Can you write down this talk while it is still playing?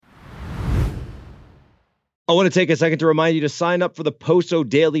I want to take a second to remind you to sign up for the Poso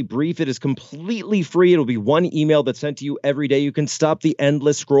Daily Brief. It is completely free. It'll be one email that's sent to you every day. You can stop the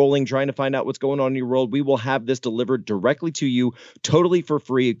endless scrolling, trying to find out what's going on in your world. We will have this delivered directly to you, totally for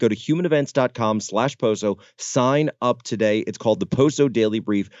free. Go to humanevents.com/Poso. Sign up today. It's called the Poso Daily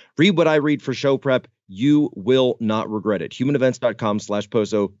Brief. Read what I read for show prep. You will not regret it.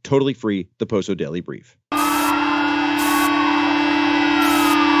 humanevents.com/Poso. Totally free. The Poso Daily Brief.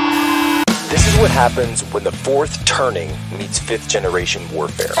 This is what happens when the fourth turning meets fifth generation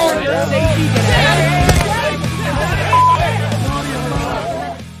warfare.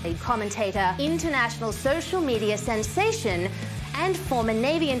 A commentator, international social media sensation, and former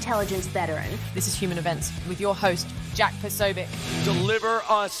Navy intelligence veteran. This is Human Events with your host, Jack Posobiec. Deliver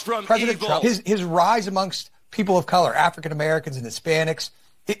us from President evil. Trump, his rise amongst people of color, African Americans and Hispanics,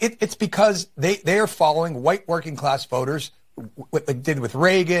 it's because they are following white working class voters, what they did with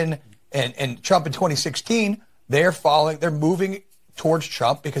Reagan and Trump in 2016. They're moving towards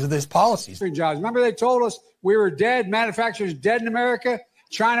Trump because of his policies. Jobs. Remember they told us we were dead, manufacturers dead in America?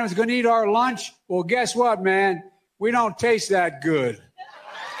 China was going to eat our lunch? Well, guess what, man? We don't taste that good.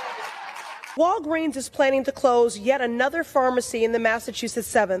 Walgreens is planning to close yet another pharmacy in the Massachusetts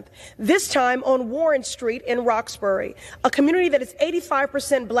 7th, this time on Warren Street in Roxbury, a community that is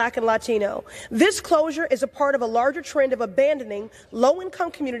 85% Black and Latino. This closure is a part of a larger trend of abandoning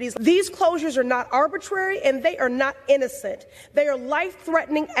low-income communities. These closures are not arbitrary and they are not innocent. They are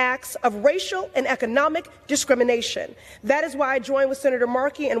life-threatening acts of racial and economic discrimination. That is why I joined with Senator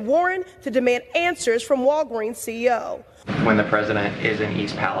Markey and Warren to demand answers from Walgreens CEO. When the president is in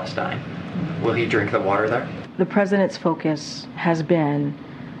East Palestine, will he drink the water there? The president's focus has been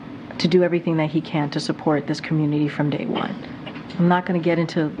to do everything that he can to support this community from day one. I'm not going to get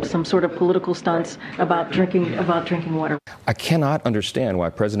into some sort of political stunts about drinking water. I cannot understand why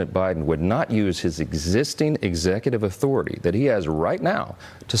President Biden would not use his existing executive authority that he has right now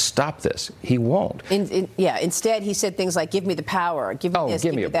to stop this. He won't. Instead, he said things like, give me the power, give me this,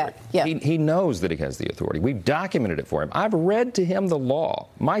 give me that. Yeah. He knows that he has the authority. We've documented it for him. I've read to him the law,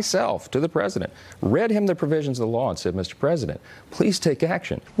 myself, to the president, read him the provisions of the law and said, Mr. President, please take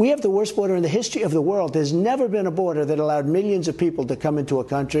action. We have the worst border in the history of the world. There's never been a border that allowed millions of people to come into a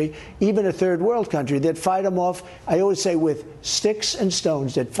country, even a third world country. They'd fight them off, I always say, with sticks and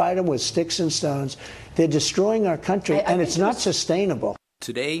stones. They'd fight them with sticks and stones. They're destroying our country, and it's not sustainable.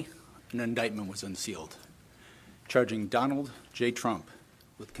 Today, an indictment was unsealed, charging Donald J. Trump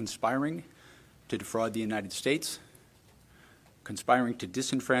with conspiring to defraud the United States, conspiring to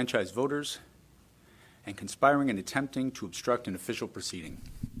disenfranchise voters, and conspiring and attempting to obstruct an official proceeding.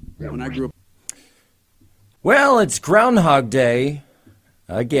 When I grew up. Well, it's Groundhog Day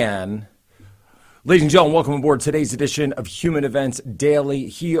again. Ladies and gentlemen, welcome aboard today's edition of Human Events Daily.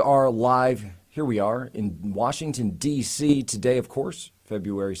 Here we are in Washington, D.C. Today, of course,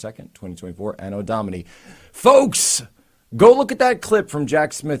 February 2nd, 2024, Anno Domini. Folks, go look at that clip from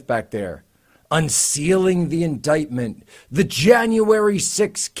Jack Smith back there. Unsealing the indictment, the January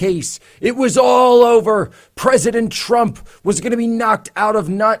 6th case. It was all over. President Trump was going to be knocked out of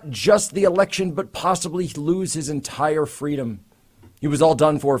not just the election, but possibly lose his entire freedom. He was all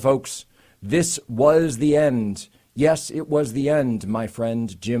done for, folks. This was the end. Yes, it was the end, my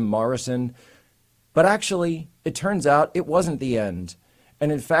friend Jim Morrison. But actually, it turns out it wasn't the end.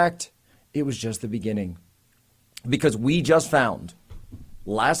 And in fact, it was just the beginning. Because we just found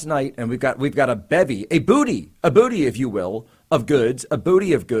last night, and we've got a bevy, a booty, if you will, of goods,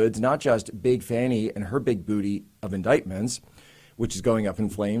 not just Big Fanny and her big booty of indictments, which is going up in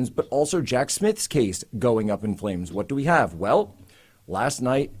flames, but also Jack Smith's case going up in flames. What do we have? Well, last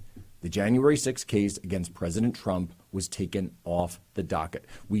night, the January 6th case against President Trump was taken off the docket.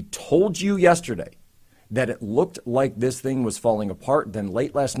 We told you yesterday that it looked like this thing was falling apart. Then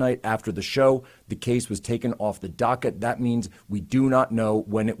late last night after the show, the case was taken off the docket. That means we do not know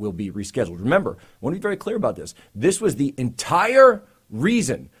when it will be rescheduled. Remember, I want to be very clear about this. This was the entire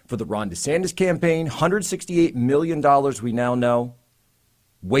reason for the Ron DeSantis campaign, $168 million we now know,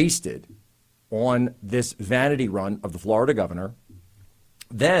 wasted on this vanity run of the Florida governor.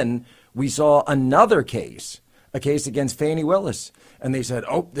 Then we saw another case, a case against Fani Willis. And they said,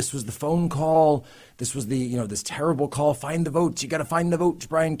 oh, this was the phone call. This was the, this terrible call. Find the votes. You got to find the votes,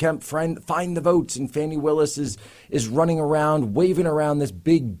 Brian Kemp. Find the votes. And Fani Willis is running around, waving around this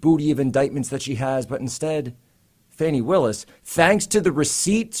big booty of indictments that she has. But instead, Fani Willis, thanks to the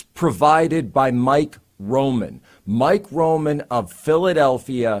receipts provided by Mike Roman of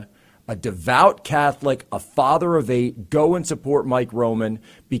Philadelphia, a devout Catholic, a father of 8, go and support Mike Roman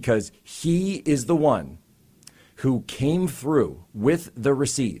because he is the one who came through with the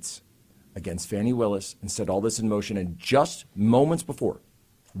receipts against Fani Willis and set all this in motion. And just moments before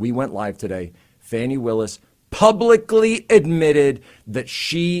we went live today, Fani Willis publicly admitted that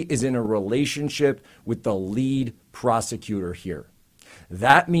she is in a relationship with the lead prosecutor here.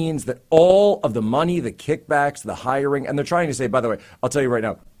 That means that all of the money, the kickbacks, the hiring, and they're trying to say, by the way, I'll tell you right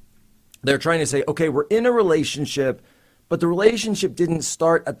now, they're trying to say, okay, we're in a relationship, but the relationship didn't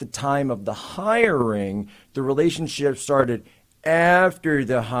start at the time of the hiring. The relationship started after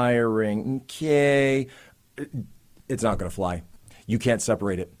the hiring. Okay. It's not going to fly. You can't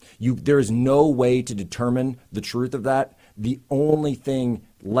separate it. There is no way to determine the truth of that. The only thing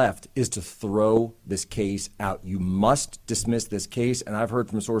left is to throw this case out. You must dismiss this case. And I've heard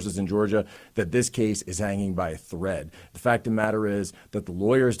from sources in Georgia that this case is hanging by a thread. The fact of the matter is that the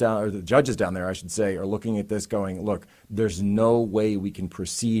lawyers down, or the judges down there, I should say, are looking at this going, look, there's no way we can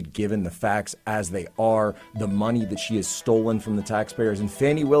proceed given the facts as they are, the money that she has stolen from the taxpayers. And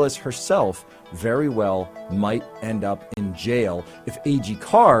Fani Willis herself very well might end up in jail if A.G.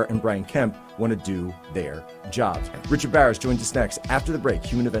 Carr and Brian Kemp want to do their jobs. Richard Barris joins us next. After the break,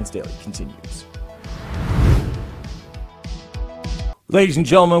 Human Events Daily continues. Ladies and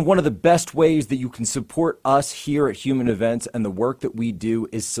gentlemen, one of the best ways that you can support us here at Human Events and the work that we do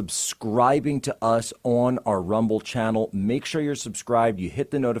is subscribing to us on our Rumble channel. Make sure you're subscribed. You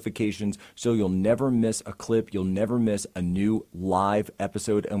hit the notifications so you'll never miss a clip. You'll never miss a new live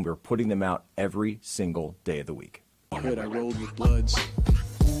episode, and we're putting them out every single day of the week. I rolled with Bloods,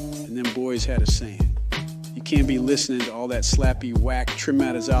 and them boys had a saying. You can't be listening to all that slappy whack, trim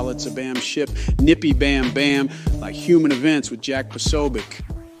out his outlets, a bam ship, nippy bam bam, like Human Events with Jack Posobiec.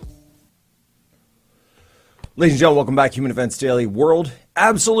 Ladies and gentlemen, welcome back to Human Events Daily. World,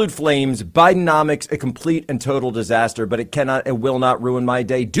 absolute flames, Bidenomics, a complete and total disaster, but it cannot and will not ruin my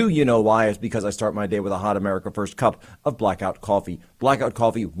day. Do you know why? It's because I start my day with a hot America First cup of Blackout Coffee. Blackout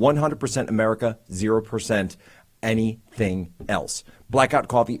Coffee, 100% America, 0% anything else. Blackout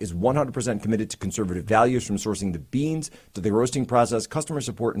Coffee is 100% committed to conservative values, from sourcing the beans to the roasting process, customer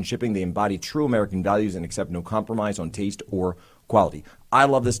support, and shipping. They embody true American values and accept no compromise on taste or quality. I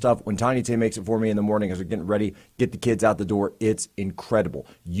love this stuff. When Tiny Tay makes it for me in the morning as we're getting ready, get the kids out the door, it's incredible.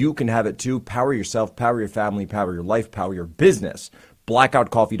 You can have it too. Power yourself, power your family, power your life, power your business.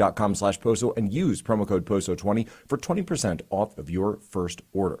 blackoutcoffee.com/POSO and use promo code POSO20 for 20% off of your first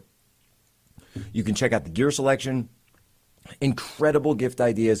order. You can check out the gear selection, incredible gift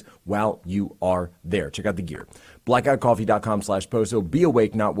ideas while you are there. Check out the gear. blackoutcoffee.com/POSO. Be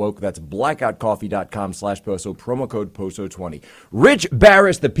awake, not woke. That's blackoutcoffee.com/POSO. Promo code POSO20. Rich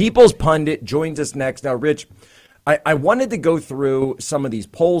Barris, the People's Pundit, joins us next. Now, Rich, I wanted to go through some of these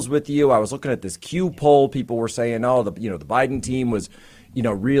polls with you. I was looking at this Q poll. People were saying, oh, the Biden team was,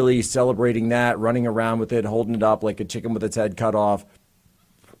 really celebrating that, running around with it, holding it up like a chicken with its head cut off.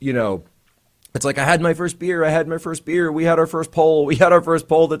 It's like, I had my first beer. We had our first poll.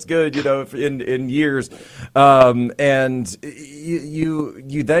 That's good, in years. And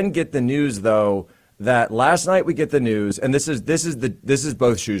you then get the news, though, that last night we get the news, and this is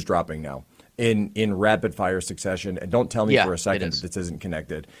both shoes dropping now in rapid fire succession. And don't tell me for a second that this isn't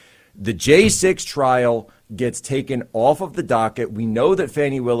connected. The J6 trial gets taken off of the docket. We know that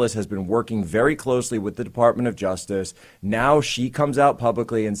Fani Willis has been working very closely with the Department of Justice. Now she comes out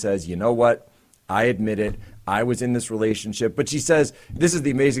publicly and says, you know what? I admit it. I was in this relationship. But she says, this is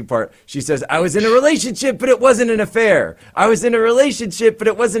the amazing part. She says, I was in a relationship, but it wasn't an affair. I was in a relationship, but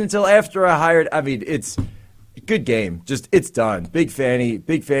it wasn't until after I hired. I mean, it's good game. Just, it's done. Big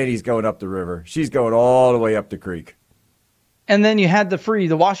Fanny's going up the river. She's going all the way up the creek. And then you had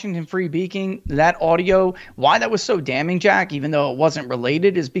the Washington Free Beacon, that audio. Why that was so damning, Jack, even though it wasn't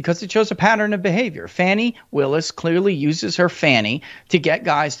related, is because it shows a pattern of behavior. Fani Willis clearly uses her fanny to get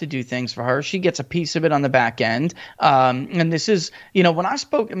guys to do things for her. She gets a piece of it on the back end. And this is, when I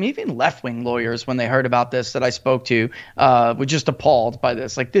spoke, even left-wing lawyers, when they heard about this that I spoke to, were just appalled by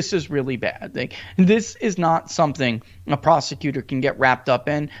this. Like, this is really bad. This is not something a prosecutor can get wrapped up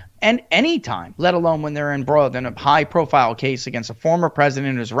in. And anytime, let alone when they're embroiled in a high-profile case against a former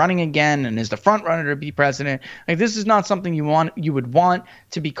president who's running again and is the front runner to be president, like, this is not something you would want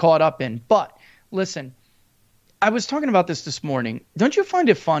to be caught up in. But listen, I was talking about this morning. Don't you find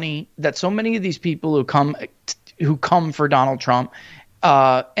it funny that so many of these people who come for Donald Trump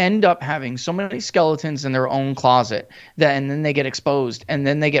end up having so many skeletons in their own closet and then they get exposed and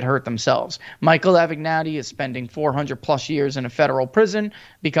then they get hurt themselves? Michael Avenatti is spending 400 plus years in a federal prison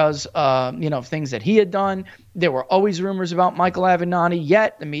because of things that he had done. There were always rumors about Michael Avenatti,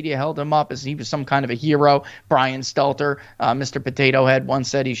 yet the media held him up as he was some kind of a hero. Brian Stelter, Mr. Potato Head, once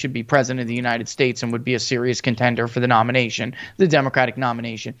said he should be president of the United States and would be a serious contender for the Democratic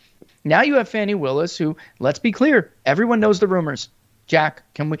nomination. Now you have Fani Willis, who, let's be clear, everyone knows the rumors. Jack,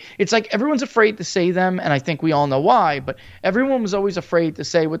 it's like everyone's afraid to say them, and I think we all know why, but everyone was always afraid to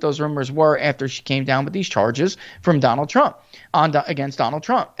say what those rumors were after she came down with these charges from Donald Trump against Donald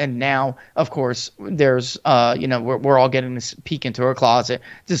Trump. And now, of course, there's, we're all getting this peek into her closet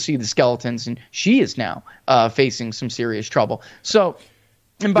to see the skeletons, and she is now facing some serious trouble. So,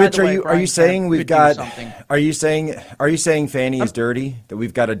 and by Rich, the way, are you saying we've got? Something. Are you saying Fani is dirty? That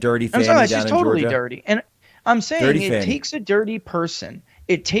we've got a dirty Fani down in Georgia? She's totally dirty, and I'm saying it takes a dirty person.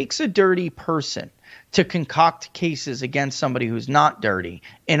 It takes a dirty person to concoct cases against somebody who's not dirty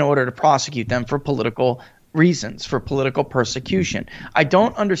in order to prosecute them for political reasons, for political persecution. I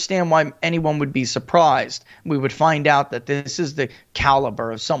don't understand why anyone would be surprised. We would find out that this is the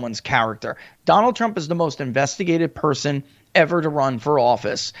caliber of someone's character. Donald Trump is the most investigated person ever to run for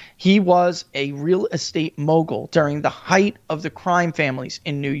office. He was a real estate mogul during the height of the crime families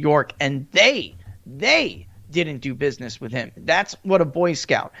in New York, and they didn't do business with him. That's what a Boy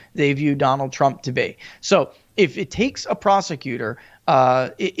Scout they view Donald Trump to be. So if it takes a prosecutor,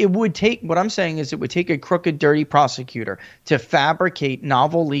 it would take, what I'm saying is it would take a crooked, dirty prosecutor to fabricate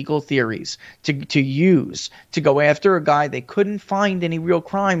novel legal theories to use to go after a guy they couldn't find any real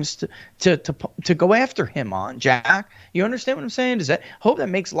crimes to go after him on. Jack, you understand what I'm saying? Hope that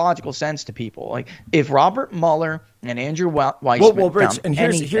makes logical sense to people. Like if Robert Mueller and Andrew Weissman well, Rich, found and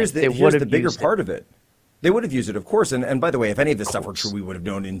here's the bigger part of it. They would have used it, of course. And by the way, if any of this stuff were true, we would have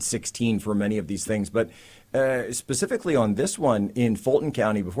known in 2016 for many of these things. But specifically on this one in Fulton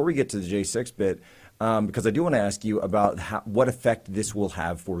County, before we get to the J6 bit, because I do want to ask you about what effect this will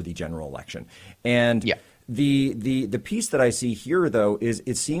have for the general election. And the piece that I see here, though, is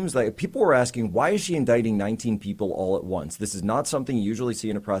it seems like people were asking, why is she indicting 19 people all at once? This is not something you usually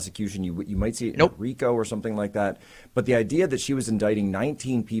see in a prosecution. You might see it in RICO or something like that. But the idea that she was indicting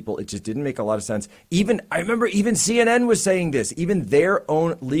 19 people, it just didn't make a lot of sense. I remember even CNN was saying this. Even their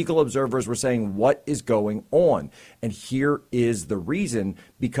own legal observers were saying, what is going on? And here is the reason,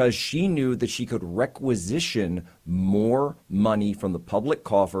 because she knew that she could requisition more money from the public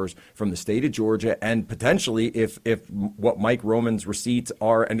coffers from the state of Georgia, and potentially if what Mike Roman's receipts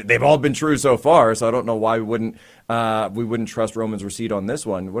are, and they've all been true so far, so I don't know why we wouldn't trust Roman's receipt on this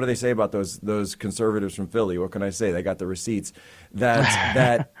one. What do they say about those conservatives from Philly? What can I say? They got the receipts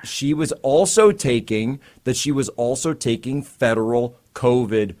that she was also taking federal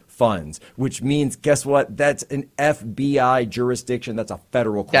COVID funds, which means, guess what? That's an FBI jurisdiction. That's a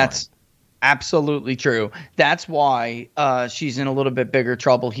federal crime. That's absolutely true. That's why she's in a little bit bigger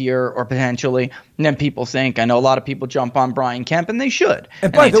trouble here, or potentially, than people think. I know a lot of people jump on Brian Kemp, and they should.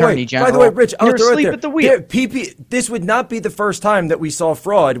 And by the way, Rich, you're asleep at the wheel. This would not be the first time that we saw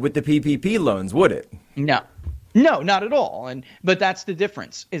fraud with the PPP loans, would it? No, not at all. But that's the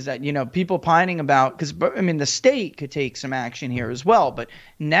difference, is that, people pining about, because the state could take some action here as well. But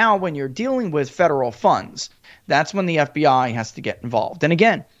now when you're dealing with federal funds, that's when the FBI has to get involved. And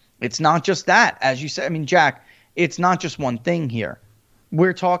again, it's not just that, as you said. Jack, it's not just one thing here.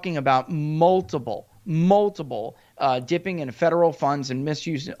 We're talking about multiple dipping in federal funds and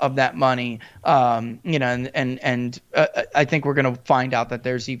misuse of that money. I think we're going to find out that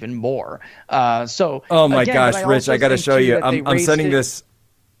there's even more. Oh my gosh, Rich, I got to show you. I'm sending this.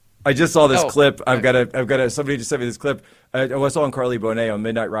 I just saw this clip. I've got somebody just sent me this clip. I saw on Carly Bonet on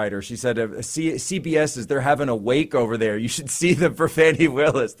Midnight Rider. She said, CBS they're having a wake over there. You should see them for Fani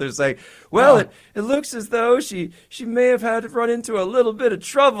Willis. They're saying, it looks as though she may have had to run into a little bit of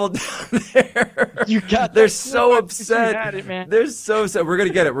trouble down there. They're so upset. They're so upset. We're going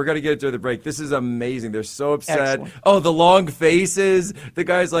to get it. We're going to get it during the break. This is amazing. They're so upset. Excellent. Oh, the long faces. The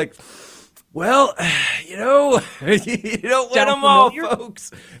guy's like, well, you don't let them all,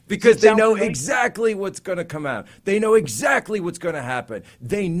 folks, because they know exactly what's going to come out. They know exactly what's going to happen.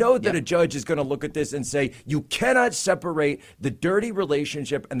 They know that a judge is going to look at this and say, you cannot separate the dirty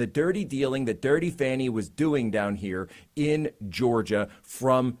relationship and the dirty dealing that Dirty Fani was doing down here in Georgia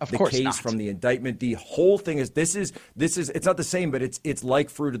from the case, from the indictment. The whole thing is, this is it's not the same, but it's like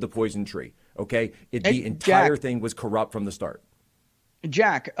fruit of the poison tree. Okay. The entire thing was corrupt from the start.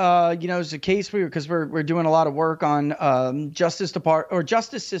 Jack, it's a case because we're doing a lot of work on justice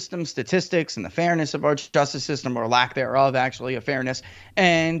system statistics and the fairness of our justice system, or lack thereof, actually, of fairness.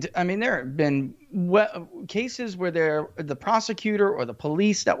 And there have been cases where the prosecutor or the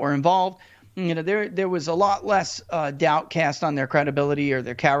police that were involved, there was a lot less doubt cast on their credibility or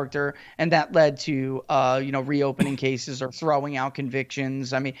their character, and that led to reopening cases or throwing out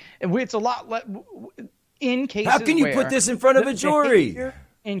convictions. It's a lot in cases. How can you put this in front of a jury?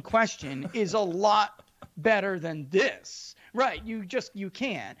 In question is a lot better than this, Right. You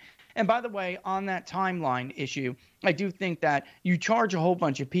can't. And by the way, on that timeline issue, I do think that you charge a whole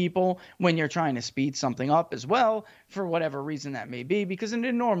bunch of people when you're trying to speed something up as well, for whatever reason that may be, because in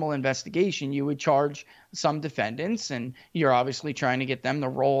a normal investigation, you would charge some defendants and you're obviously trying to get them to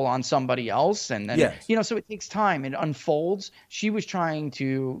roll on somebody else. And then, yes. So it takes time. It unfolds. She was trying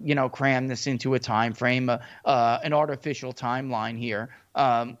to, cram this into a time frame, an artificial timeline here,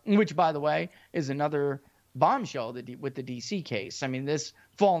 which, by the way, is another bombshell with the DC case. I mean, this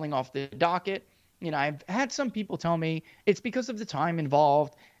falling off the docket, I've had some people tell me it's because of the time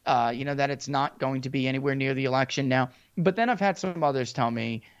involved, that it's not going to be anywhere near the election now. But then I've had some others tell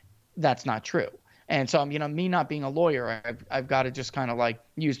me that's not true. And so, me not being a lawyer, I've got to just kind of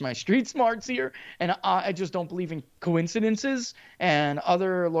use my street smarts here. And I just don't believe in coincidences. And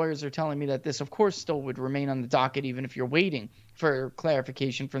other lawyers are telling me that this, of course, still would remain on the docket, even if you're waiting for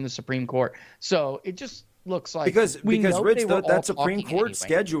clarification from the Supreme Court. So it just looks like because Rich, that Supreme Court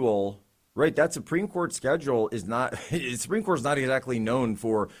schedule, right? That Supreme Court schedule is not Supreme Court's not exactly known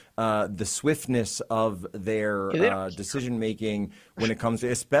for the swiftness of their decision making when it comes to,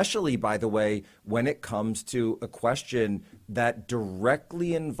 especially, by the way, when it comes to a question that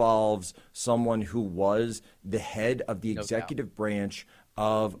directly involves someone who was the head of the executive branch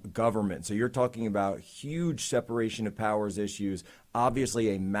of government. So you're talking about huge separation of powers issues,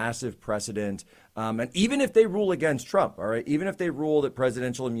 obviously a massive precedent. And even if they rule against Trump, all right, even if they rule that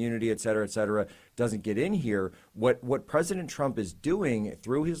presidential immunity, et cetera, doesn't get in here, what President Trump is doing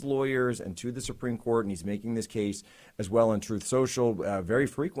through his lawyers and to the Supreme Court, and he's making this case as well on Truth Social very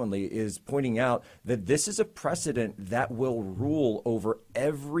frequently, is pointing out that this is a precedent that will rule over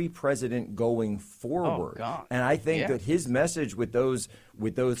every president going forward. And I think that his message with those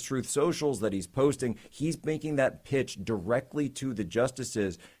Truth Socials that he's posting, he's making that pitch directly to the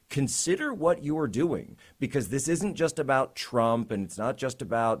justices. Consider what you are doing, because this isn't just about Trump and it's not just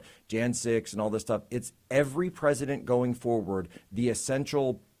about Jan 6 and all this stuff. It's every president going forward. The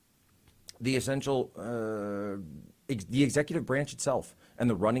executive branch itself and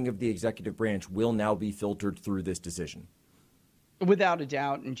the running of the executive branch will now be filtered through this decision. Without a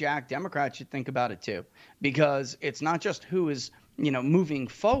doubt. And Jack, Democrats should think about it too, because it's not just who is, moving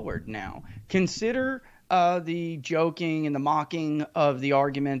forward now. Consider the joking and the mocking of the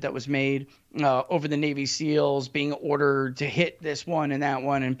argument that was made over the Navy SEALs being ordered to hit this one and that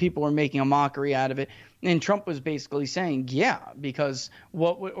one, and people were making a mockery out of it. And Trump was basically saying, because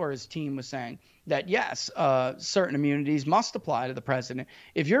or his team was saying that, yes, certain immunities must apply to the president.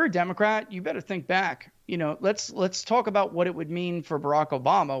 If you're a Democrat, you better think back. Let's talk about what it would mean for Barack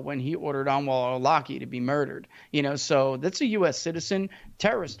Obama when he ordered Anwar al-Awlaki to be murdered. So that's a U.S. citizen,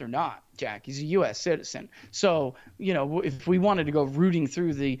 terrorist or not, Jack. He's a U.S. citizen. So, if we wanted to go rooting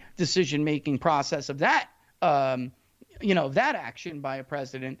through the decision-making process of that, that action by a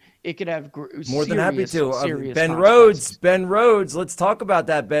president, it could have more than happy to. Ben Rhodes, let's talk about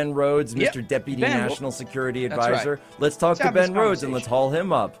that. Ben Rhodes, Mr. Deputy National Security Advisor. Right. Let's talk to Ben Rhodes and let's haul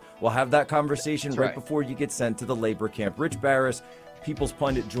him up. We'll have that conversation right before you get sent to the labor camp. Rich Barris, People's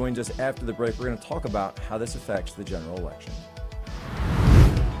Pundit, joins us after the break. We're going to talk about how this affects the general election.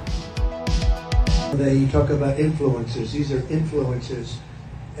 They talk about influencers. These are influencers,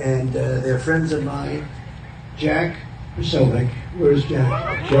 and they're friends of mine. Jack Posobiec. Where's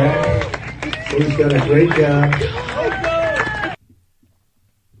Jack? Jack, who's done a great job.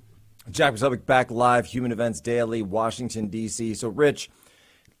 Jack Posobiec back live, Human Events Daily, Washington, D.C. So, Rich,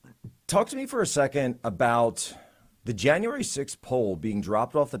 talk to me for a second about the January 6th poll being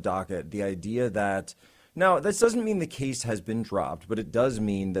dropped off the docket, the idea that, now, this doesn't mean the case has been dropped, but it does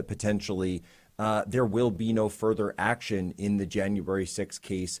mean that potentially there will be no further action in the January 6th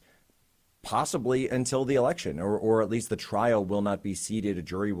case, possibly until the election, or at least the trial will not be seated. A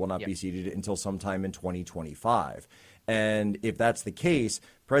jury will not be seated until sometime in 2025. And if that's the case,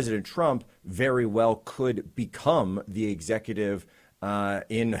 President Trump very well could become the executive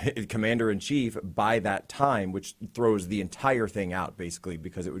commander-in-chief by that time, which throws the entire thing out, basically,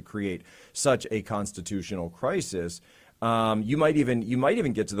 because it would create such a constitutional crisis. You might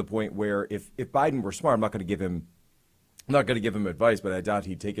even get to the point where if Biden were smart, I'm not going to give him advice, but I doubt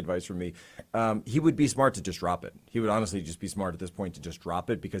he'd take advice from me. He would be smart to just drop it. He would honestly just be smart at this point to just drop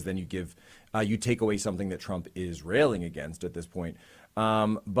it, because then you take away something that Trump is railing against at this point.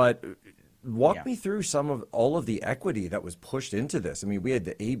 But walk me through all of the equity that was pushed into this. I mean, we had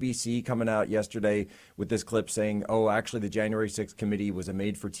the ABC coming out yesterday with this clip saying, oh, actually the January 6th committee was a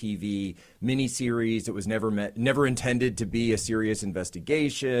made-for-TV miniseries. It was never intended to be a serious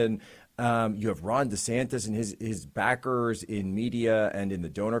investigation. You have Ron DeSantis and his backers in media and in the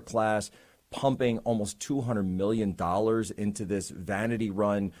donor class pumping almost $200 million into this vanity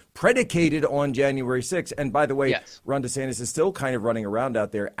run predicated on January 6th. And by the way, Ron DeSantis is still kind of running around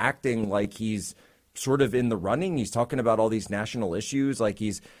out there acting like he's sort of in the running. He's talking about all these national issues like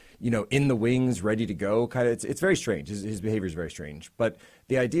he's, in the wings, ready to go. Kind of, it's very strange. His behavior is very strange. But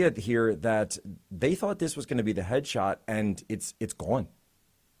the idea here that they thought this was going to be the headshot, and it's gone.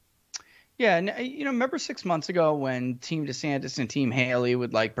 Yeah, and remember 6 months ago when Team DeSantis and Team Haley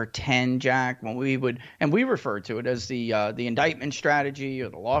would pretend, Jack, when we referred to it as the indictment strategy or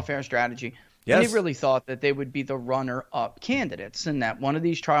the lawfare strategy. Yes. And they really thought that they would be the runner-up candidates and that one of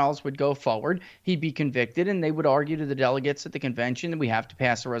these trials would go forward, he'd be convicted, and they would argue to the delegates at the convention that we have to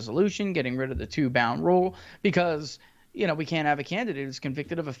pass a resolution getting rid of the two-bound rule because, we can't have a candidate who's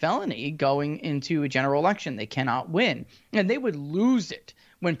convicted of a felony going into a general election. They cannot win. And they would lose it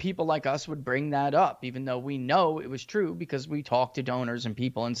when people like us would bring that up, even though we know it was true because we talked to donors and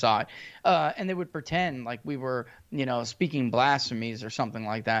people inside. And they would pretend like we were, speaking blasphemies or something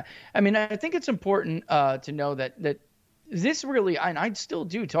like that. I mean, I think it's important to know that this really, and I still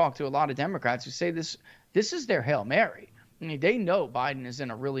do talk to a lot of Democrats who say this is their Hail Mary. I mean, they know Biden is in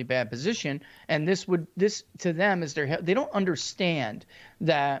a really bad position, and this to them is they don't understand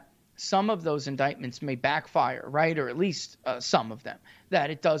that some of those indictments may backfire, right? Or at least some of them, that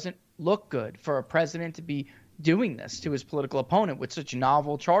it doesn't look good for a president to be doing this to his political opponent with such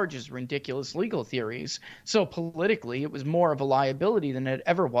novel charges, ridiculous legal theories. So politically, it was more of a liability than it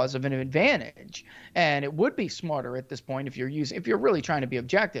ever was of an advantage. And it would be smarter at this point if you're really trying to be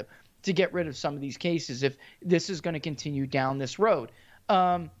objective to get rid of some of these cases if this is going to continue down this road.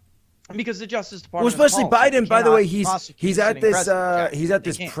 Because the Justice Department, well, especially Biden, by the way, he's at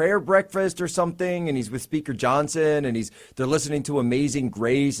this prayer breakfast or something, and he's with Speaker Johnson, and they're listening to Amazing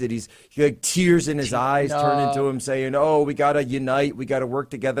Grace, and he tears in his eyes turn into him saying, "Oh, we gotta unite, we gotta work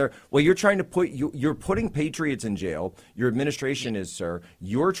together." Well, you're trying to you're putting patriots in jail. Your administration is, sir.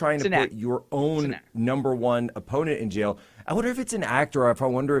 You're trying to put your own number one opponent in jail. I wonder if it's an act, or if I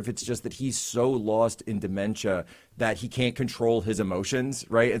wonder if it's just that he's so lost in dementia that he can't control his emotions,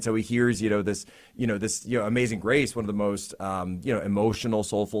 right? And so he hears, this Amazing Grace, one of the most, emotional,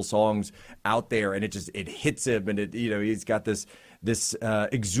 soulful songs out there, and it hits him, and he's got this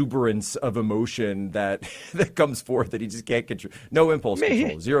exuberance of emotion that comes forth that he just can't control. No impulse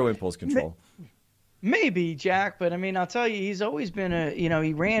control, zero impulse control. Maybe, Jack, but I mean, I'll tell you, he's always been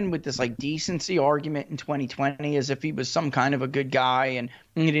he ran with this decency argument in 2020 as if he was some kind of a good guy and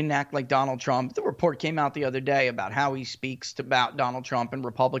he didn't act like Donald Trump. The report came out the other day about how he speaks about Donald Trump and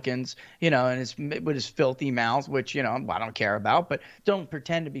Republicans, and with his filthy mouth, which, I don't care about, but don't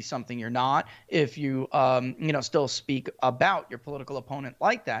pretend to be something you're not if you, still speak about your political opponent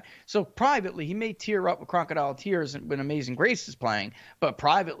like that. So privately, he may tear up with crocodile tears when Amazing Grace is playing, but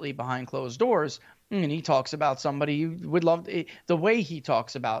privately behind closed doors, and he talks about somebody you would love the way he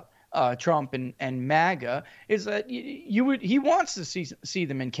talks about Trump and MAGA is that he wants to see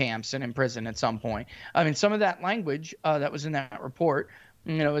them in camps and in prison at some point. I mean, some of that language that was in that report,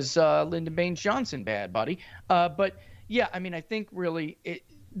 is Lyndon Baines Johnson bad, buddy. But yeah, I mean, I think really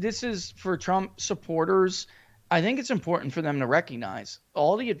this is for Trump supporters. I think it's important for them to recognize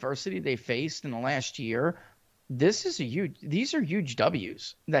all the adversity they faced in the last year. These are huge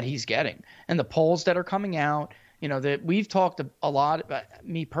W's that he's getting, and the polls that are coming out, that we've talked a lot about.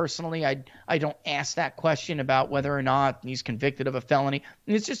 Me personally, I don't ask that question about whether or not he's convicted of a felony.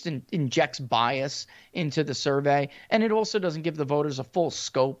 It just injects bias into the survey, and it also doesn't give the voters a full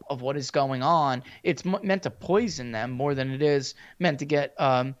scope of what is going on. It's meant to poison them more than it is meant to get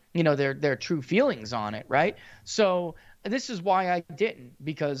their true feelings on it, right? So this is why I didn't,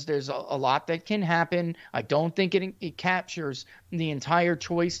 because there's a lot that can happen. I don't think it captures the entire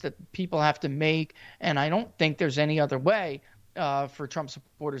choice that people have to make, and I don't think there's any other way for Trump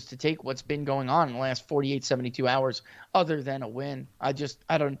supporters to take what's been going on in the last 48, 72 hours other than a win. I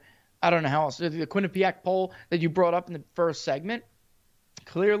don't know how else. The Quinnipiac poll that you brought up in the first segment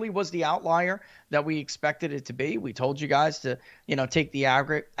clearly was the outlier that we expected it to be. We told you guys to, take the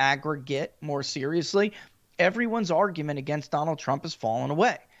aggregate more seriously. Everyone's argument against Donald Trump has fallen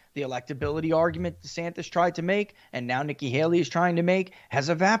away. The electability argument DeSantis tried to make, and now Nikki Haley is trying to make, has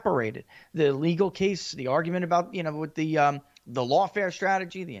evaporated. The legal case, the argument about, with the lawfare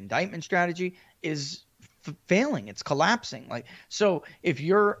strategy, the indictment strategy is failing. It's collapsing. So if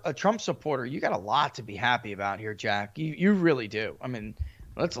you're a Trump supporter, you got a lot to be happy about here, Jack. You really do. I mean,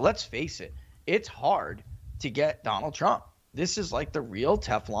 let's face it. It's hard to get Donald Trump. This is like the real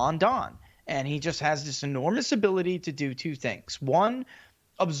Teflon Don. And he just has this enormous ability to do two things. One,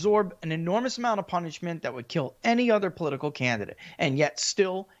 absorb an enormous amount of punishment that would kill any other political candidate, and yet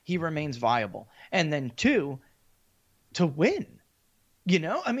still he remains viable. And then 2, to win,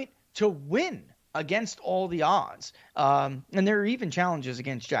 to win against all the odds. And there are even challenges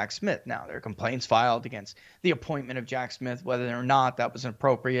against Jack Smith. Now, there are complaints filed against the appointment of Jack Smith, whether or not that was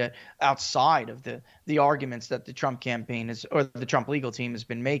appropriate outside of the arguments that the Trump campaign or the Trump legal team has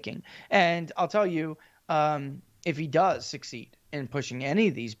been making. And I'll tell you, if he does succeed in pushing any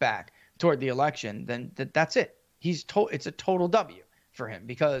of these back toward the election, then that's it. It's a total W for him,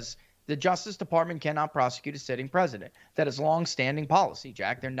 because the Justice Department cannot prosecute a sitting president. That is long-standing policy,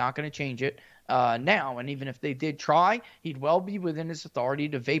 Jack. They're not going to change it now. And even if they did try, he'd well be within his authority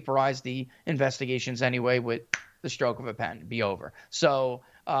to vaporize the investigations anyway with the stroke of a pen. It'd be over. So,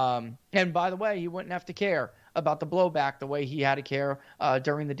 and by the way, he wouldn't have to care about the blowback the way he had to care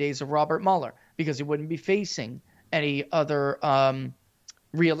during the days of Robert Mueller, because he wouldn't be facing any other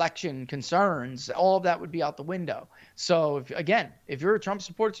re-election concerns. All of that would be out the window. So, if you're a Trump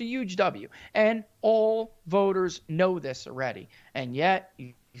supporter, it's a huge W. And all voters know this already. And yet,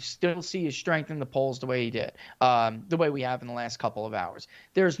 you still see his strength in the polls the way he did, the way we have in the last couple of hours.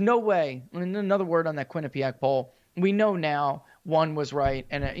 There's no way, and another word on that Quinnipiac poll, we know now one was right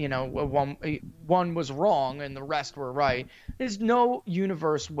and one was wrong and the rest were right. There's no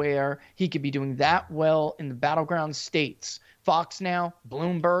universe where he could be doing that well in the battleground states. Fox now,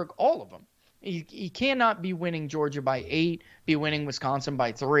 Bloomberg, all of them. He cannot be winning Georgia by 8, be winning Wisconsin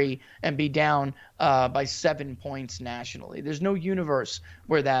by 3, and be down by 7 points nationally. There's no universe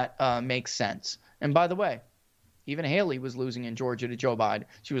where that makes sense. And by the way, even Haley was losing in Georgia to Joe Biden.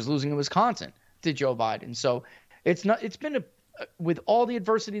 She was losing in Wisconsin to Joe Biden. So it's been with all the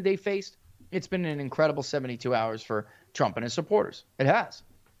adversity they faced, it's been an incredible 72 hours for Trump and his supporters. It has.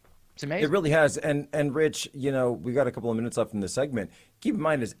 It's amazing. It really has. And Rich, we got a couple of minutes left in this segment. Keep in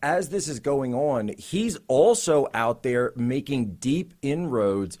mind, as this is going on, he's also out there making deep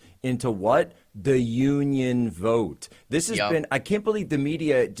inroads into what? The union vote. This has been, I can't believe the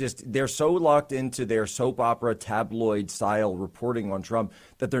media they're so locked into their soap opera tabloid style reporting on Trump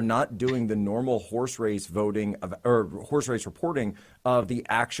that they're not doing the normal horse race voting or horse race reporting of the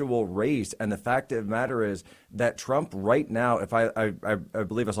actual race. And the fact of the matter is that Trump right now, if I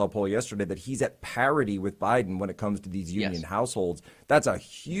believe I saw a poll yesterday that he's at parity with Biden when it comes to these union households. That's a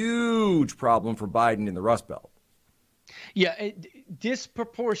huge problem for Biden in the Rust Belt. Yeah,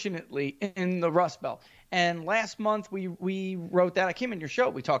 disproportionately in the Rust Belt. And last month we wrote that. I came in your show.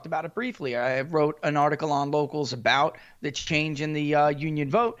 We talked about it briefly. I wrote an article on Locals about the change in the union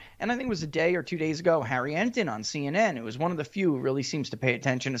vote. And I think it was a day or 2 days ago, Harry Enton on CNN, who was one of the few who really seems to pay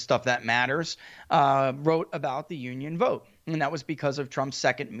attention to stuff that matters, wrote about the union vote. And that was because of Trump's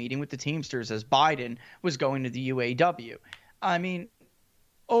second meeting with the Teamsters as Biden was going to the UAW. I mean,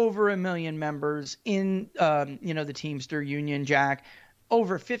 over 1 million members in, the Teamster Union, Jack.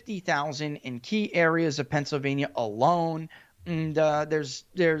 Over 50,000 in key areas of Pennsylvania alone. And there's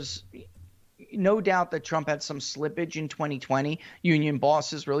no doubt that Trump had some slippage in 2020. Union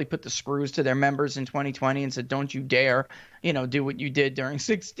bosses really put the screws to their members in 2020 and said, don't you dare, do what you did during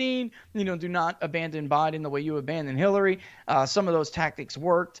 2016. Do not abandon Biden the way you abandoned Hillary. Some of those tactics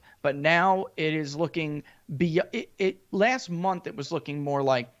worked, but now it is looking last month it was looking more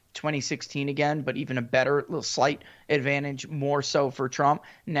like 2016 again, but even a better little slight advantage, more so for Trump.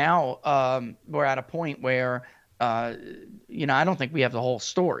 Now we're at a point where, I don't think we have the whole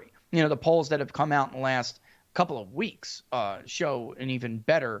story. The polls that have come out in the last couple of weeks show an even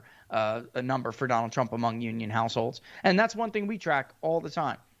better a number for Donald Trump among union households. And that's one thing we track all the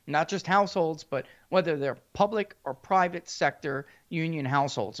time. Not just households, but whether they're public or private sector union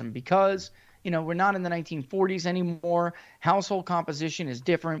households. And because we're not in the 1940s anymore. Household composition is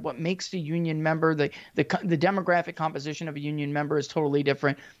different. What makes the union member, the demographic composition of a union member is totally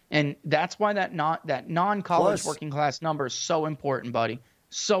different. And that's why that non-college working class number is so important, buddy.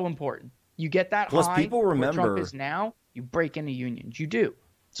 So important. You get that high people remember where Trump is now, you break into unions. You do.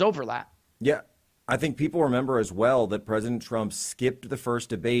 It's overlap. Yeah. I think people remember as well that President Trump skipped the first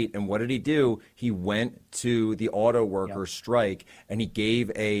debate. And what did he do? He went to the auto workers strike and he gave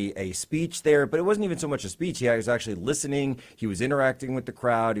a speech there. But it wasn't even so much a speech. He was actually listening. He was interacting with the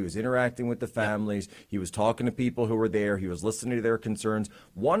crowd. He was interacting with the families. He was talking to people who were there. He was listening to their concerns,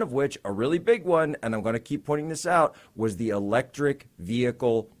 one of which, a really big one, and I'm going to keep pointing this out, was the electric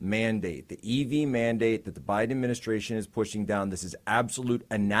vehicle mandate, the EV mandate that the Biden administration is pushing down. This is absolute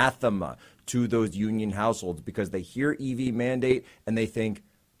anathema to those union households because they hear EV mandate and they think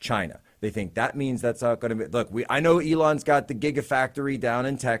China. They think that means that's not going to be. Look, I know Elon's got the gigafactory down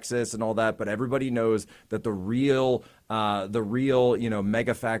in Texas and all that, but everybody knows that the real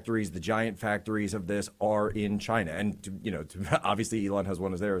mega factories, the giant factories of this are in China. And, obviously Elon has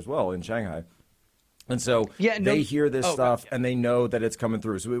one there as well in Shanghai. And so they hear this stuff and they know that it's coming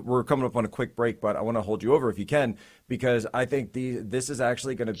through. So we're coming up on a quick break, but I want to hold you over if you can, because I think this is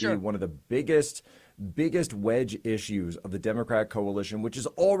actually going to be one of the biggest wedge issues of the Democrat coalition, which is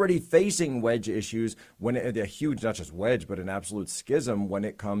already facing wedge issues a huge, not just wedge, but an absolute schism when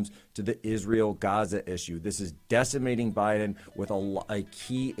it comes to the Israel-Gaza issue. This is decimating Biden with a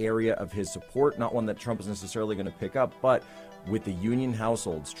key area of his support, not one that Trump is necessarily going to pick up, but with the union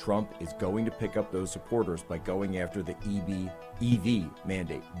households, Trump is going to pick up those supporters by going after the EV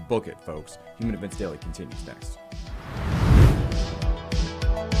mandate. Book it, folks. Human Events Daily continues next.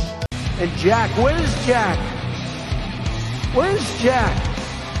 And Jack, where's Jack? Where's Jack?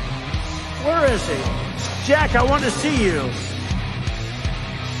 Where is he? Jack, I want to see you.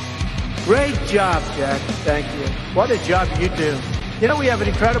 Great job, Jack. Thank you. What a job you do. You know, we have an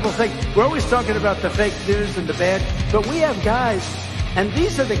incredible thing. We're always talking about the fake news and the bad, but we have guys, and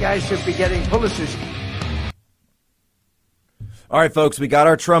these are the guys who should be getting Pulitzers. All right, folks, we got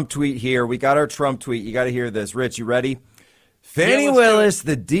our Trump tweet here. You got to hear this. Rich, you ready? Fannie Willis,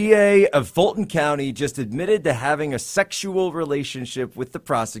 the DA of Fulton County, just admitted to having a sexual relationship with the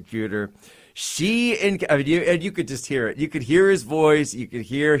prosecutor. You could just hear it. You could hear his voice. You could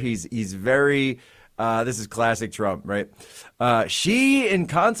hear he's very, this is classic Trump, right? She, in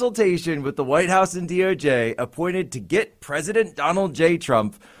consultation with the White House and DOJ, appointed to get President Donald J.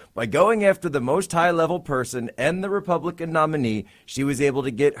 Trump. By going after the most high-level person and the Republican nominee, she was able to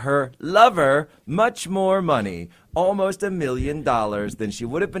get her lover much more money, almost $1 million, than she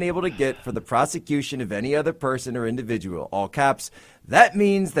would have been able to get for the prosecution of any other person or individual. All caps. That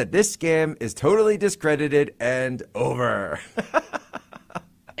means that this scam is totally discredited and over.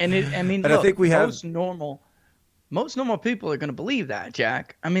 And look, I think we have most normal people are going to believe that,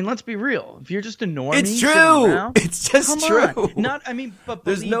 Jack. I mean, let's be real. If you're just a normie, it's true. It's just true. But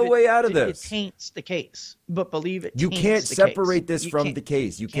there's no way out of this. It taints the case. But believe it. You can't separate this from the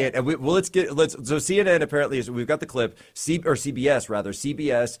case. You can't. So CNN apparently is. We've got the clip. CBS rather.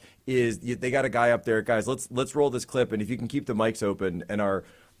 CBS is. They got a guy up there, guys. Let's roll this clip, and if you can keep the mics open and our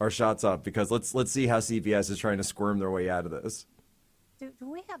shots up, because let's see how CBS is trying to squirm their way out of this. Do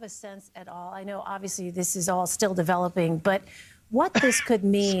we have a sense at all? I know obviously this is all still developing, but what this could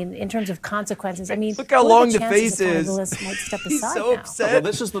mean in terms of consequences? I mean, look how long the face is. Might step He's aside so now. upset. Well,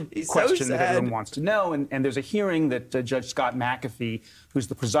 this is the He's question so that sad. everyone wants to know, and there's a hearing that Judge Scott McAfee, who's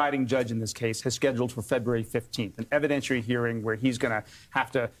the presiding judge in this case, has scheduled for February 15th, an evidentiary hearing where he's going to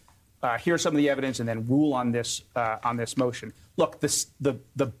have to hear some of the evidence and then rule on this motion. Look, the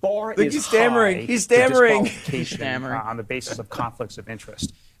bar is he's stammering. high He's stammering. He's stammering on the basis of conflicts of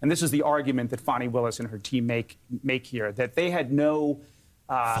interest. And this is the argument that Fani Willis and her team make here, that they had no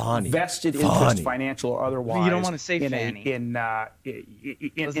vested interest, financial or otherwise. You don't want to say Fanny. In a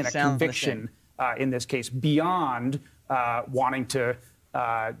conviction in this case, beyond wanting to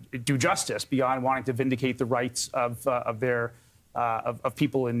do justice, beyond wanting to vindicate the rights of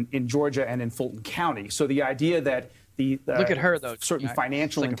people in Georgia and in Fulton County. So the idea that look at her, though, certain Jack.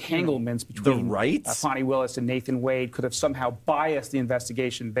 financial entanglements between Fani Willis and Nathan Wade could have somehow biased the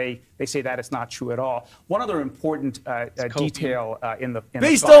investigation. They say that is not true at all. One other important detail in the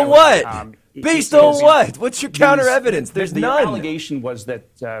based filing, on what? Based on what? What's your counter evidence? There's none. The allegation was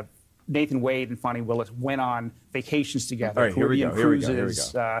that Nathan Wade and Fani Willis went on vacations together, Caribbean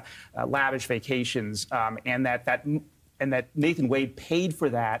cruises, lavish vacations, and that Nathan Wade paid for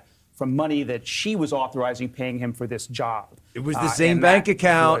that from money that she was authorizing paying him for this job. It was the same bank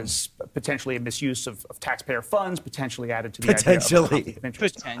account. Was potentially a misuse of taxpayer funds, potentially added to the idea of conflict of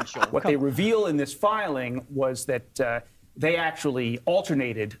interest. What they reveal in this filing was that they actually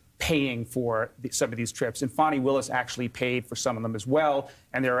alternated paying for some of these trips, and Fani Willis actually paid for some of them as well.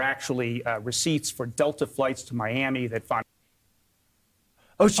 And there are actually receipts for Delta flights to Miami that Fani.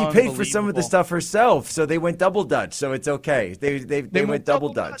 Oh, she paid for some of the stuff herself, so they went double Dutch, so it's okay. They went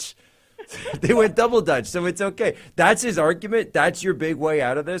double Dutch. They went double Dutch, so it's okay. That's his argument. That's your big way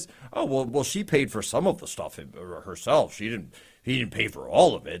out of this. Oh, well, she paid for some of the stuff herself. He didn't pay for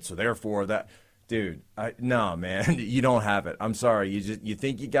all of it, so therefore that, dude. No, man, you don't have it. I'm sorry. You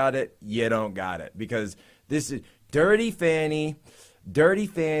think you got it, you don't got it, because this is dirty Fanny. Dirty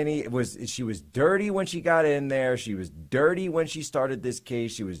Fanny she was dirty when she got in there. She was dirty when she started this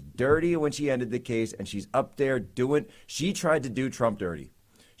case. She was dirty when she ended the case, and she's up there she tried to do Trump dirty.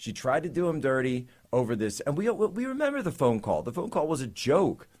 She tried to do him dirty over this, and we remember the phone call. The phone call was a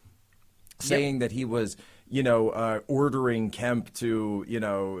joke. saying that he was, ordering Kemp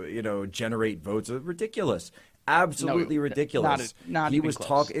to, generate votes. Ridiculous. Absolutely ridiculous. Not he even was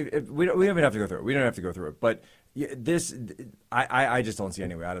close. talking. We don't even have to go through it. We don't have to go through it. But I just don't see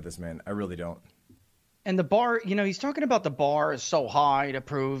any way out of this, man. I really don't. And the bar, he's talking about the bar is so high to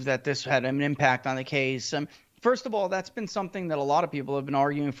prove that this had an impact on the case. First of all, that's been something that a lot of people have been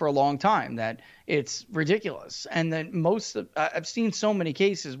arguing for a long time, that it's ridiculous. And that I've seen so many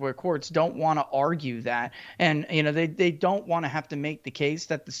cases where courts don't want to argue that. And, they don't want to have to make the case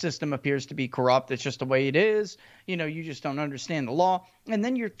that the system appears to be corrupt. It's just the way it is. You just don't understand the law. And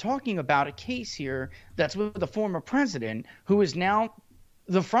then you're talking about a case here that's with a former president who is now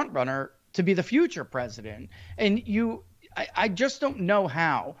the front runner to be the future president. And I just don't know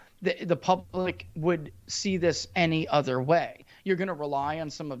how the public would see this any other way. You're going to rely on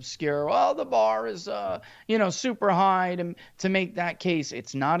some obscure, the bar is, super high to make that case.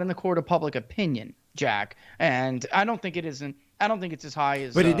 It's not in the court of public opinion, Jack. And I don't think it isn't. I don't think it's as high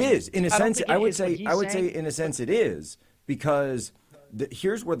as. But it is, in a sense. I would say, in a sense, it is, because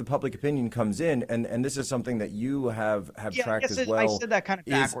here's where the public opinion comes in, and this is something that you have tracked as well. I said that kind of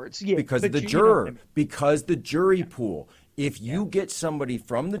backwards. Yeah, because of the juror, because the jury pool. If you get somebody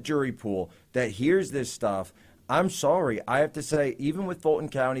from the jury pool that hears this stuff, I'm sorry, I have to say, even with Fulton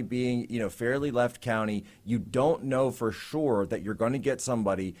County being, fairly left county, you don't know for sure that you're going to get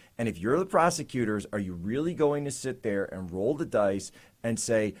somebody. And if you're the prosecutors, are you really going to sit there and roll the dice and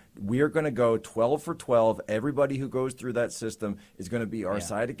say, we're going to go 12 for 12. Everybody who goes through that system is going to be our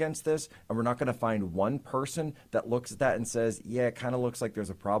side against this. And we're not going to find one person that looks at that and says, yeah, it kind of looks like there's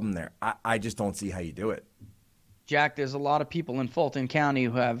a problem there. I just don't see how you do it. Jack, there's a lot of people in Fulton County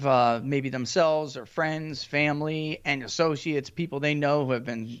who have maybe themselves or friends, family, and associates, people they know who have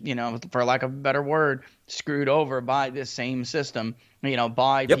been, for lack of a better word, screwed over by this same system,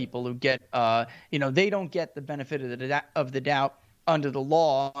 by people who get, they don't get the benefit of the doubt under the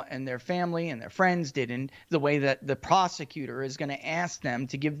law, and their family and their friends didn't, the way that the prosecutor is going to ask them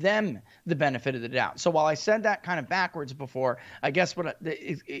to give them the benefit of the doubt. So while I said that kind of backwards before, I guess what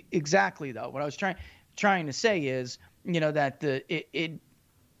I was trying to say is, that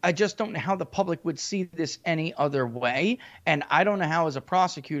I just don't know how the public would see this any other way, and I don't know how, as a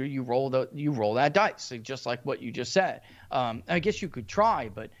prosecutor, you roll that dice, just like what you just said. I guess you could try,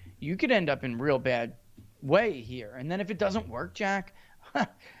 but you could end up in real bad way here. And then if it doesn't work, Jack,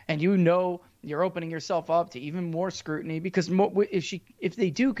 and you're opening yourself up to even more scrutiny, because if they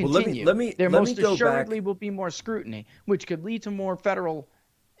do continue, there most assuredly will be more scrutiny, which could lead to more federal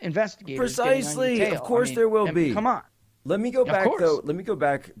investigators. Precisely. Of course there will be. Come on. Let me go back, though. Let me go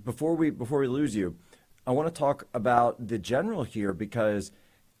back before we lose you. I want to talk about the general here, because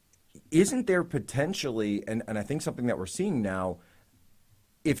isn't there potentially, and I think something that we're seeing now,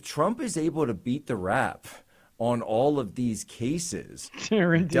 if Trump is able to beat the rap on all of these cases,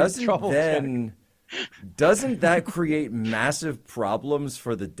 doesn't that create massive problems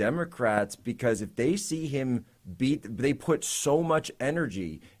for the Democrats? Because if they see him they put so much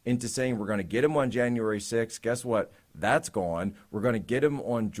energy into saying, we're going to get him on January 6th. Guess what? That's gone. We're going to get him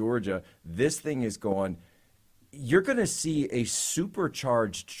on Georgia. This thing is gone. You're going to see a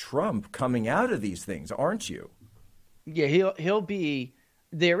supercharged Trump coming out of these things, aren't you? Yeah, he'll be.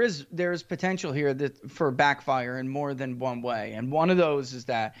 There is potential here for backfire in more than one way. And one of those is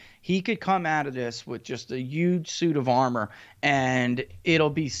that he could come out of this with just a huge suit of armor, and it'll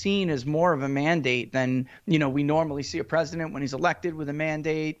be seen as more of a mandate than, we normally see a president when he's elected with a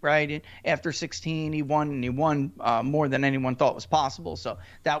mandate, right? And after 2016, he won more than anyone thought was possible. So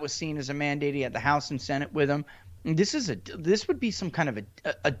that was seen as a mandate. He had the House and Senate with him. This would be some kind of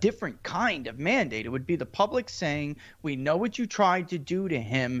a different kind of mandate. It would be the public saying, we know what you tried to do to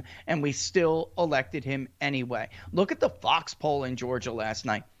him, and we still elected him anyway. Look at the Fox poll in Georgia last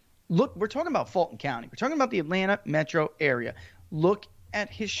night. Look, we're talking about Fulton County. We're talking about the Atlanta metro area. Look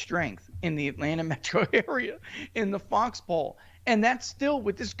at his strength in the Atlanta metro area in the Fox poll. And that's still,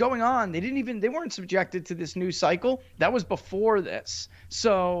 with this going on, they weren't subjected to this news cycle. That was before this.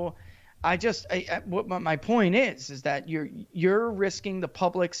 So what my point is that you're risking the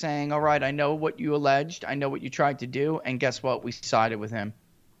public saying, all right, I know what you alleged, I know what you tried to do, and guess what? We sided with him.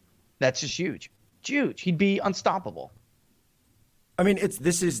 That's just huge. It's huge. He'd be unstoppable. I mean,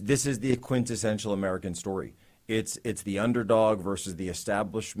 this is the quintessential American story. It's the underdog versus the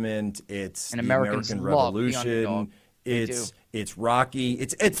establishment. It's the American Revolution. It's It's Rocky.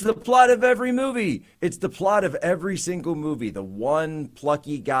 It's the plot of every movie. It's the plot of every single movie. The one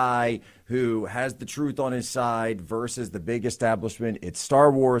plucky guy who has the truth on his side versus the big establishment. It's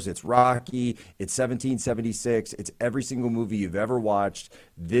Star Wars. It's Rocky. It's 1776. It's every single movie you've ever watched.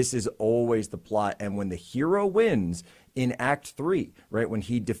 This is always the plot. And when the hero wins in Act 3, right, when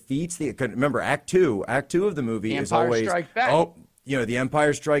he defeats remember, Act 2 of the movie is always, the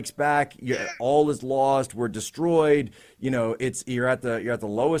Empire Strikes Back. All is lost. We're destroyed. You're at the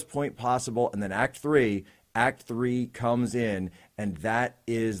lowest point possible, and then Act 3 comes in, and that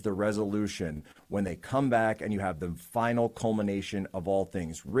is the resolution when they come back, and you have the final culmination of all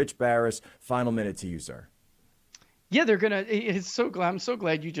things. Rich Barris, final minute to you, sir. Yeah, I'm so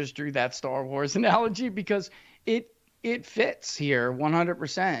glad you just drew that Star Wars analogy, because it fits here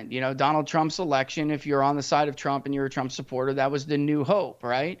 100%. Donald Trump's election, if you're on the side of Trump and you're a Trump supporter, that was the new hope,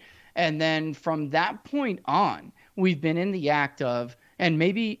 right? And then from that point on, we've been in the act of, and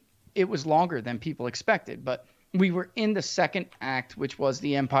maybe it was longer than people expected, but we were in the second act, which was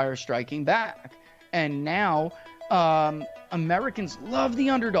the Empire Striking Back. And now Americans love the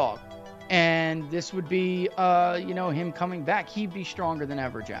underdog. And this would be, him coming back. He'd be stronger than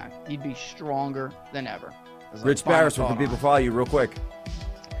ever, Jack. He'd be stronger than ever. Rich Barris, where can people follow you real quick?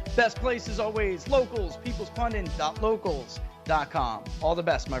 Best place is always Locals, peoplespundit.locals.com. All the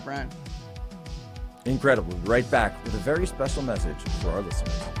best, my friend. Incredible. Right back with a very special message for our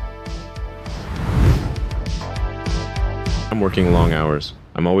listeners. I'm working long hours.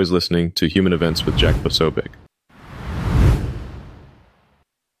 I'm always listening to Human Events with Jack Posobiec.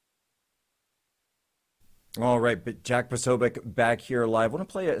 All right, but Jack Posobiec back here live. I want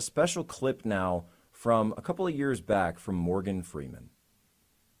to play a special clip now from a couple of years back from Morgan Freeman.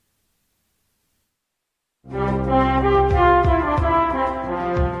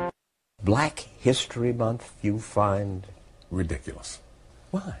 Black History Month you find ridiculous.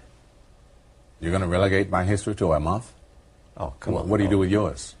 Why? You're going to relegate my history to a month? Oh, come on. What do you do with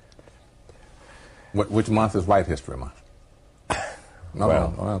yours? Which month is White History Month?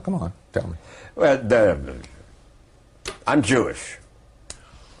 No, come on, tell me. Well, I'm Jewish.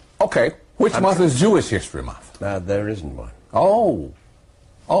 Okay. Which month is Jewish History Month? There isn't one. Oh.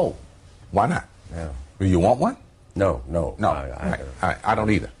 Why not? No. Do you want one? No. I don't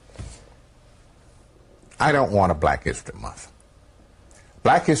either. I don't want a Black History Month.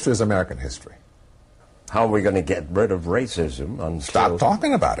 Black history is American history. How are we going to get rid of racism until... Stop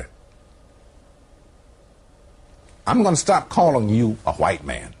talking about it. I'm going to stop calling you a white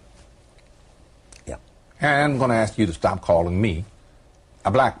man. Yeah. And I'm going to ask you to stop calling me a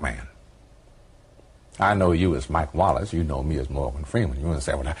black man. I know you as Mike Wallace. You know me as Morgan Freeman. You want to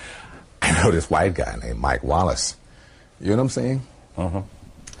say, well, I know this white guy named Mike Wallace. You know what I'm saying? Uh-huh.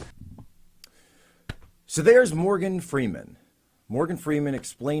 So there's Morgan Freeman. Morgan Freeman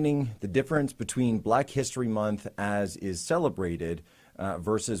explaining the difference between Black History Month as is celebrated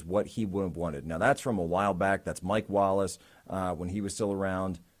versus what he would have wanted. Now, that's from a while back. That's Mike Wallace when he was still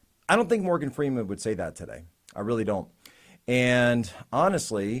around. I don't think Morgan Freeman would say that today. I really don't. And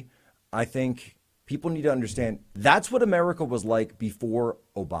honestly, I think people need to understand that's what America was like before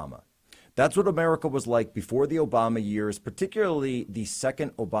Obama. That's what America was like before the Obama years, particularly the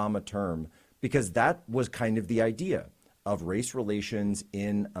second Obama term, because that was kind of the idea of race relations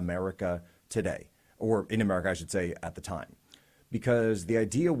in America today, or in America, I should say, at the time. Because the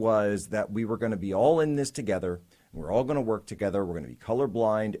idea was that we were going to be all in this together. We're all going to work together. We're going to be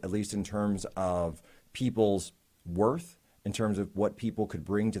colorblind, at least in terms of people's worth, in terms of what people could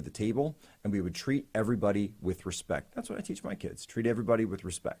bring to the table, and we would treat everybody with respect. That's what I teach my kids. Treat everybody with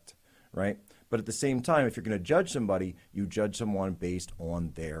respect, right? But at the same time, if you're going to judge somebody, you judge someone based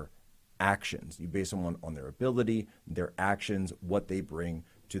on their actions. You base someone on their ability, their actions, what they bring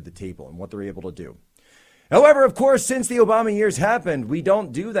to the table, and what they're able to do. However, of course, since the Obama years happened, we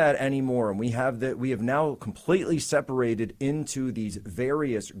don't do that anymore. And we have now completely separated into these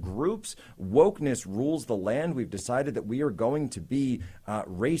various groups. Wokeness rules the land. We've decided that we are going to be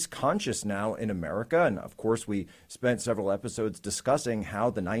race conscious now in America. And of course, we spent several episodes discussing how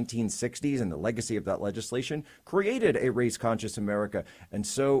the 1960s and the legacy of that legislation created a race conscious America. And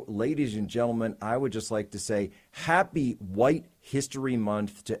so, ladies and gentlemen, I would just like to say happy White History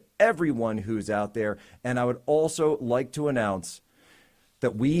Month to everyone who's out there. And I would also like to announce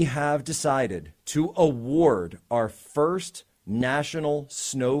that we have decided to award our first national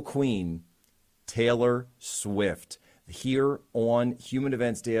snow queen, Taylor Swift, here on Human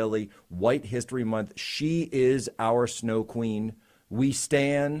Events Daily, White History Month. She is our snow queen. We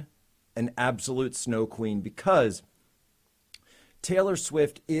stan an absolute snow queen because Taylor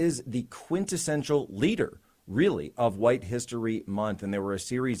Swift is the quintessential leader really, of White History Month. And there were a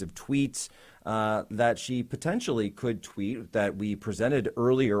series of tweets that she potentially could tweet that we presented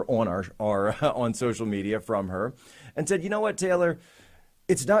earlier on our on social media from her, and said, you know what, Taylor,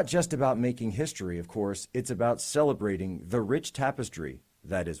 it's not just about making history, of course. It's about celebrating the rich tapestry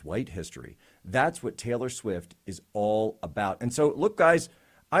that is white history. That's what Taylor Swift is all about. And so, look, guys,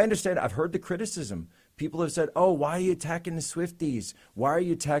 I understand. I've heard the criticism. People have said, oh, why are you attacking the Swifties? Why are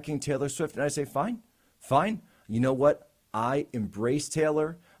you attacking Taylor Swift? And I say, fine. You know what? I embrace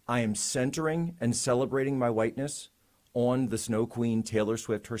Taylor. I am centering and celebrating my whiteness on the Snow Queen, Taylor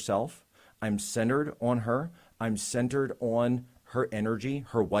Swift herself. I'm centered on her. I'm centered on her energy,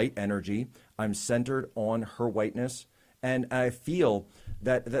 her white energy. I'm centered on her whiteness. And I feel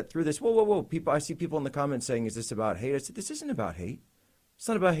that through this, whoa, people, I see people in the comments saying, is this about hate? I said, this isn't about hate. It's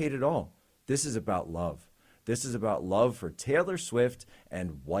not about hate at all. This is about love. This is about love for Taylor Swift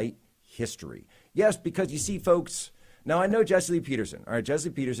and white history. Yes, because you see, folks, now I know Jesse Lee Peterson. All right, Jesse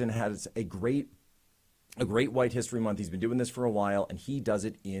Lee Peterson has a great White History Month. He's been doing this for a while, and he does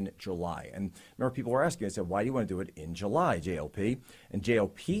it in July. And remember, people were asking, I said, why do you want to do it in July, JLP? And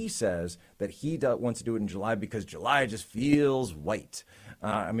JLP says that he wants to do it in July because July just feels white.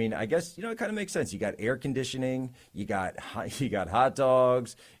 I mean, I guess, it kind of makes sense. You got air conditioning, you got hot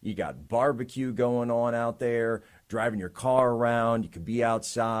dogs, you got barbecue going on out there, driving your car around, you could be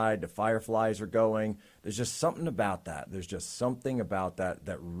outside, the fireflies are going. There's just something about that. There's just something about that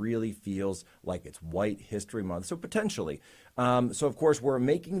really feels like it's White History Month. So potentially. So, of course, we're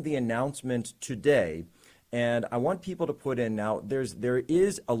making the announcement today, and I want people to put in now, there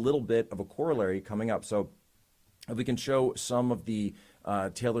is a little bit of a corollary coming up. So if we can show some of the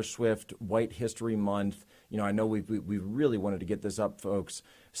Taylor Swift White History Month. I know we really wanted to get this up, folks.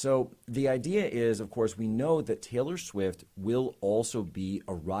 So the idea is, of course, we know that Taylor Swift will also be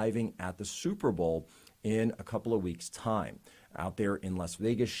arriving at the Super Bowl in a couple of weeks' time. Out there in Las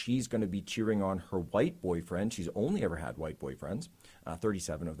Vegas, she's going to be cheering on her white boyfriend. She's only ever had white boyfriends,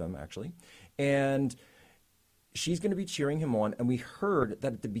 37 of them, actually. And she's going to be cheering him on, and we heard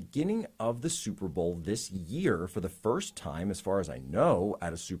that at the beginning of the Super Bowl this year, for the first time, as far as I know,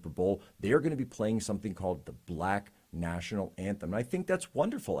 at a Super Bowl, they're going to be playing something called the Black National Anthem. And I think that's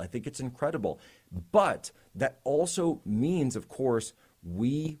wonderful. I think it's incredible. But that also means, of course,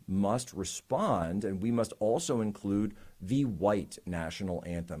 we must respond, and we must also include the White National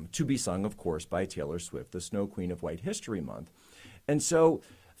Anthem, to be sung, of course, by Taylor Swift, the Snow Queen of White History Month. And so,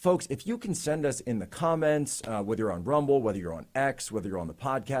 folks, if you can send us in the comments, whether you're on Rumble, whether you're on X, whether you're on the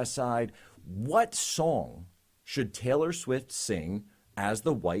podcast side, what song should Taylor Swift sing as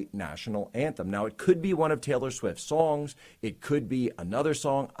the White National Anthem? Now, it could be one of Taylor Swift's songs. It could be another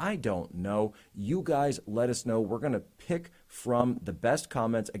song. I don't know. You guys let us know. We're going to pick from the best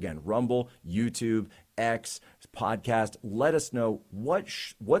comments. Again, Rumble, YouTube, X, podcast. Let us know what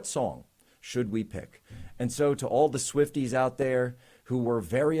song should we pick. And so to all the Swifties out there who were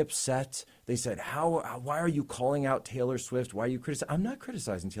very upset, they said, why are you calling out Taylor Swift? Why are you criticizing? I'm not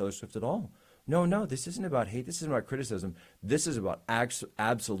criticizing Taylor Swift at all. No, this isn't about hate. This isn't about criticism. This is about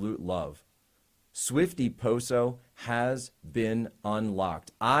absolute love. Swiftie Poso has been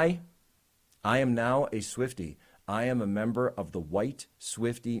unlocked. I am now a Swiftie. I am a member of the White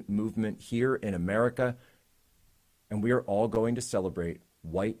Swiftie movement here in America, and we are all going to celebrate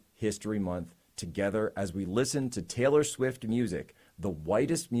White History Month together as we listen to Taylor Swift music, the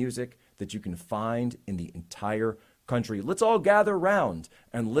whitest music that you can find in the entire country. Let's all gather around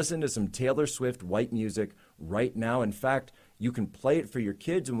and listen to some Taylor Swift white music right now. In fact, you can play it for your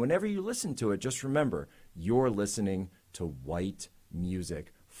kids, and whenever you listen to it, just remember, you're listening to white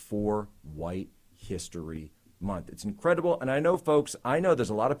music for White History Month. It's incredible. And I know, folks, there's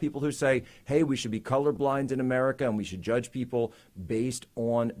a lot of people who say, hey, we should be colorblind in America and we should judge people based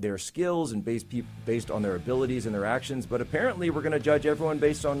on their skills and based on their abilities and their actions. But apparently we're going to judge everyone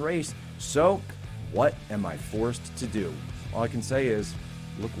based on race. So what am I forced to do? All I can say is,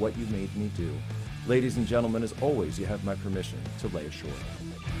 look what you made me do. Ladies and gentlemen, as always, you have my permission to lay ashore.